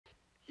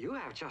You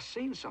have just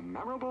seen some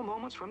memorable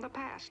moments from the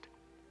past.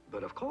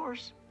 But of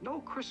course, no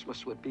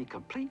Christmas would be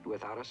complete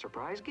without a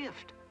surprise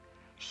gift.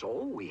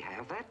 So we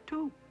have that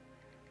too.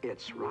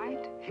 It's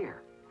right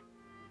here.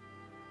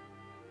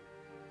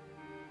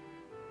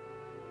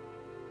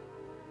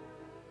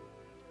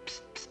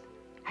 Psst, psst.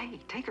 Hey,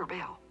 take her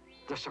bell.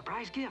 The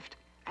surprise gift.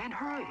 And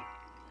hurry.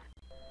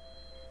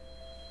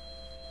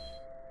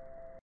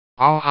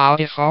 Oh,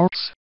 howdy,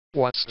 folks.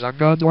 What's the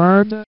good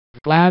word?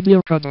 Glad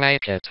you could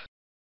make it.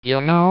 You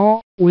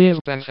know, we've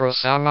been through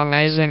some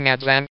amazing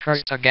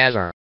adventures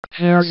together.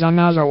 Here's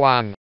another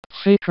one.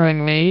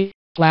 Featuring me,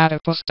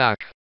 Platypus Duck.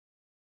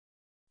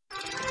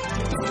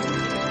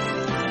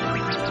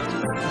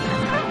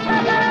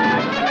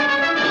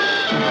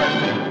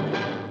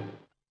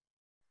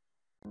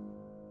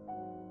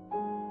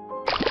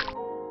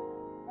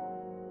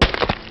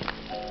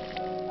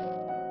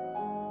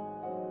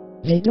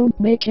 They don't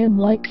make him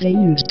like they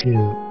used to.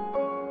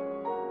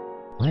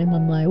 I'm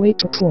on my way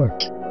to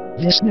court.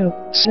 This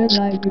note says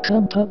I've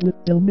become public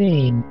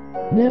domain.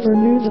 Never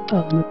knew the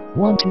public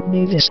wanted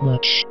me this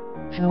much.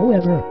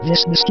 However,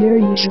 this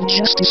miscarriage of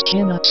justice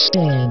cannot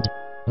stand.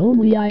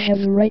 Only I have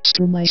the rights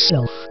to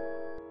myself.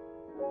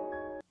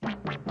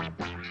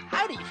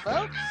 Howdy,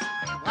 folks.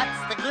 What's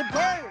the good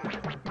word?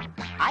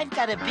 I've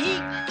got a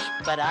beak,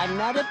 but I'm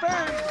not a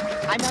bird.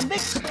 I'm a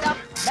mixed-up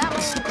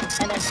mammal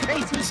and a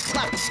crazy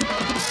cluck.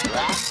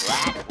 Quack,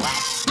 quack,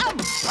 quack. I'm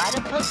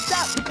Platypus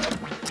Duck.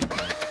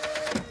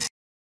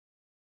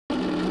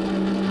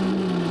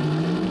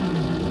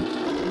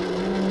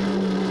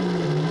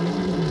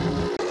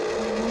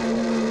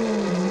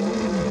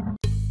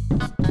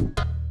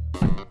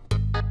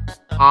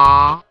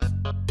 Ah,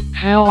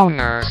 hello,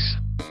 nurse.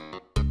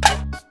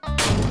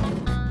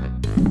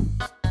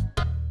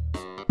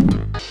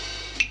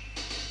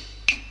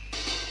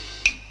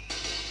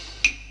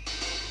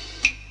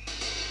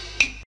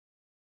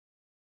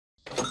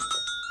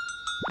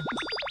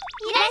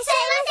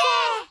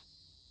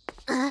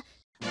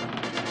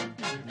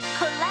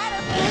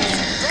 Platypus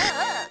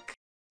Duck.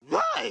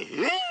 My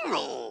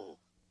hero.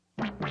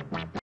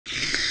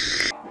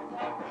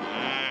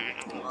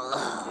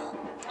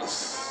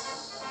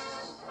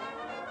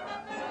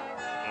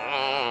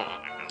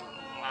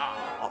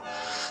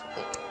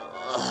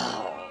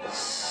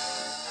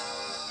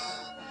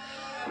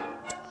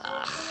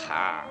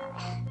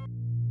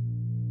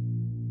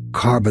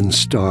 Carbon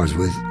stars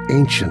with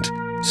ancient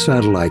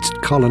satellites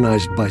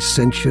colonized by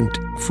sentient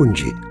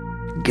fungi,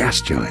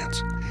 gas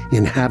giants,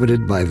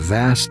 inhabited by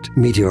vast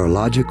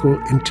meteorological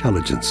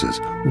intelligences,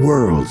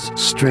 worlds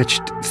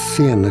stretched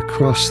thin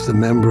across the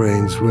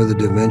membranes where the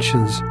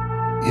dimensions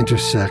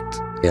intersect.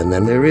 And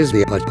then there is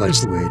the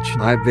BUTTBUDDZ, which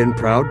I've been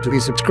proud to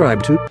be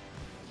subscribed to.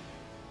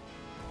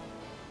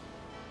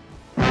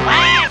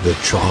 The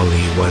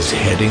trolley was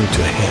heading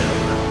to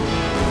hell.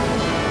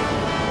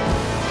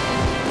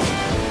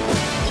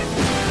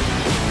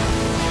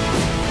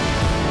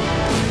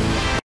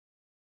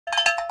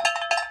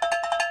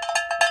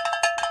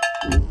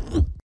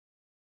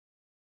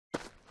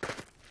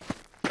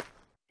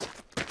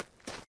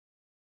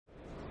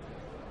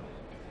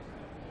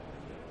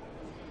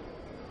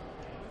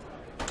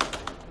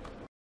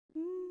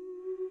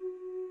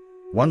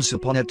 Once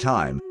upon a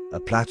time, a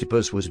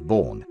platypus was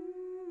born.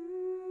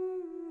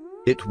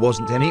 It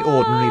wasn't any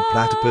ordinary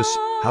platypus,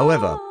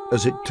 however,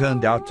 as it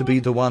turned out to be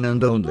the one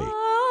and only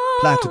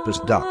Platypus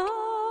Duck.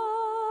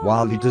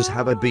 While he does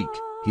have a beak,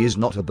 he is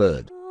not a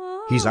bird.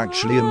 He's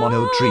actually a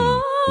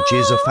monotreme, which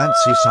is a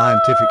fancy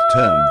scientific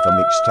term for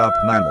mixed-up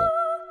mammal.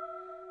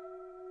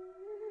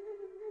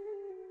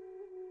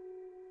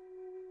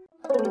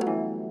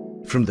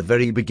 From the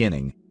very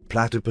beginning,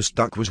 Platypus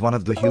Duck was one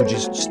of the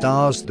hugest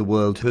stars the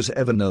world has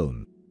ever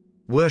known.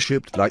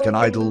 Worshipped like an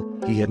idol,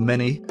 he had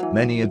many,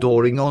 many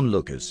adoring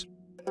onlookers.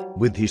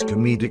 With his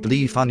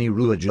comedically funny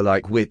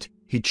Ruager-like wit,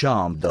 he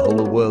charmed the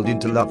whole world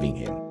into loving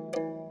him.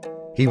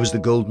 He was the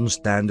golden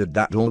standard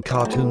that all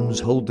cartoons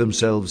hold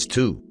themselves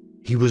to.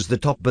 He was the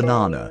top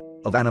banana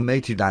of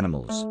animated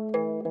animals.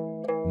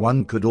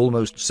 One could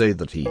almost say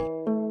that he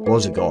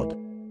was a god.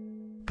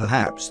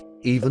 Perhaps,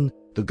 even,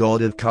 the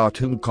god of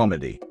cartoon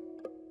comedy.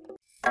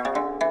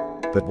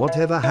 But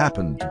whatever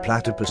happened to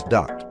Platypus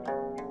Duck?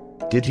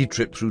 Did he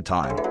trip through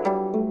time?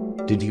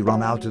 Did he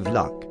run out of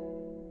luck?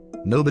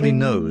 Nobody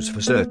knows for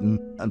certain,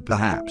 and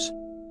perhaps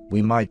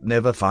we might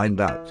never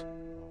find out.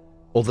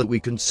 All that we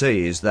can say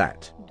is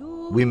that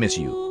we miss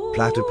you,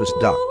 Platypus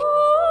Duck.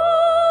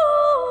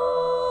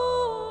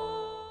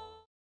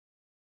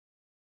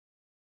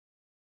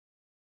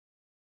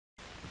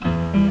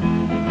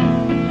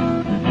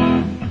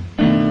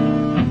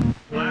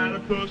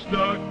 Platypus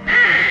Duck,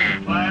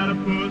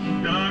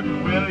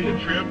 well, you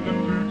tripped